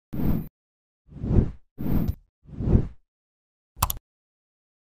The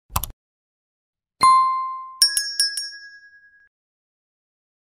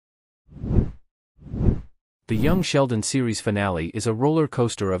Young Sheldon series finale is a roller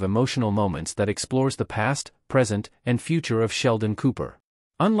coaster of emotional moments that explores the past, present, and future of Sheldon Cooper.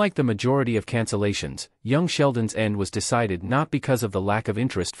 Unlike the majority of cancellations, Young Sheldon's end was decided not because of the lack of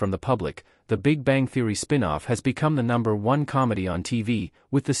interest from the public. The Big Bang Theory spin-off has become the #1 comedy on TV,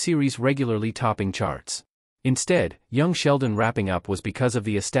 with the series regularly topping charts. Instead, Young Sheldon wrapping up was because of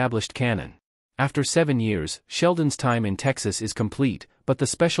the established canon. After 7 years, Sheldon's time in Texas is complete, but the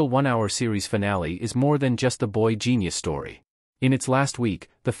special 1-hour series finale is more than just the boy genius story. In its last week,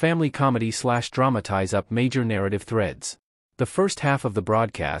 the family comedy/drama ties up major narrative threads. The first half of the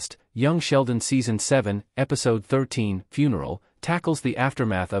broadcast, Young Sheldon Season 7, Episode 13, Funeral, tackles the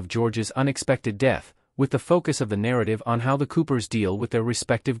aftermath of George's unexpected death, with the focus of the narrative on how the Coopers deal with their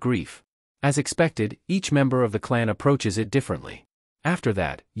respective grief. As expected, each member of the clan approaches it differently. After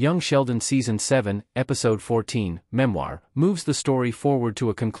that, Young Sheldon Season 7, Episode 14, Memoir, moves the story forward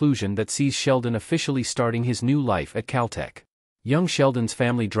to a conclusion that sees Sheldon officially starting his new life at Caltech. Young Sheldon's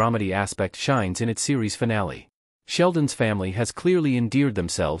family dramedy aspect shines in its series finale. Sheldon's family has clearly endeared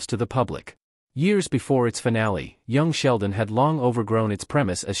themselves to the public. Years before its finale, Young Sheldon had long overgrown its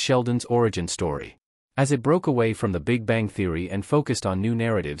premise as Sheldon's origin story. As it broke away from the Big Bang Theory and focused on new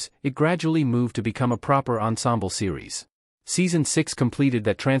narratives, it gradually moved to become a proper ensemble series. Season 6 completed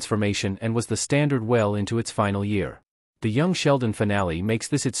that transformation and was the standard well into its final year. The Young Sheldon finale makes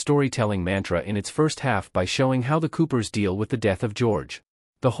this its storytelling mantra in its first half by showing how the Coopers deal with the death of George.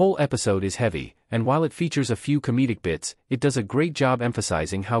 The whole episode is heavy, and while it features a few comedic bits, it does a great job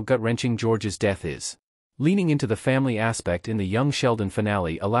emphasizing how gut-wrenching George's death is. Leaning into the family aspect in the Young Sheldon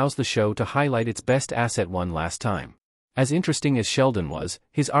finale allows the show to highlight its best asset one last time. As interesting as Sheldon was,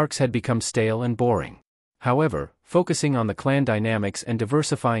 his arcs had become stale and boring. However, focusing on the clan dynamics and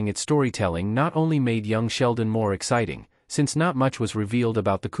diversifying its storytelling not only made Young Sheldon more exciting, since not much was revealed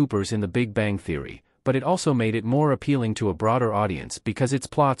about the Coopers in the Big Bang Theory, but it also made it more appealing to a broader audience because its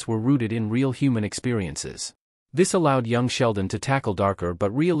plots were rooted in real human experiences. This allowed Young Sheldon to tackle darker but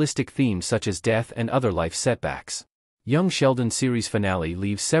realistic themes such as death and other life setbacks. Young Sheldon's series finale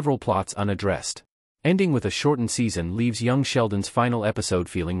leaves several plots unaddressed. Ending with a shortened season leaves Young Sheldon's final episode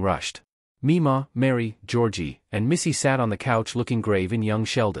feeling rushed. Mima, Mary, Georgie, and Missy sat on the couch looking grave in Young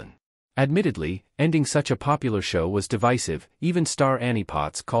Sheldon. Admittedly, ending such a popular show was divisive. Even star Annie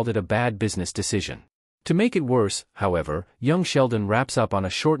Potts called it a bad business decision. To make it worse, however, Young Sheldon wraps up on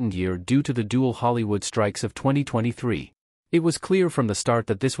a shortened year due to the dual Hollywood strikes of 2023. It was clear from the start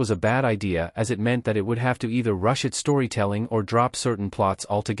that this was a bad idea, as it meant that it would have to either rush its storytelling or drop certain plots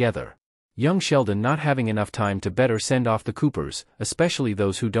altogether. Young Sheldon not having enough time to better send off the Coopers, especially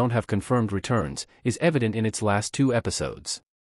those who don't have confirmed returns, is evident in its last 2 episodes.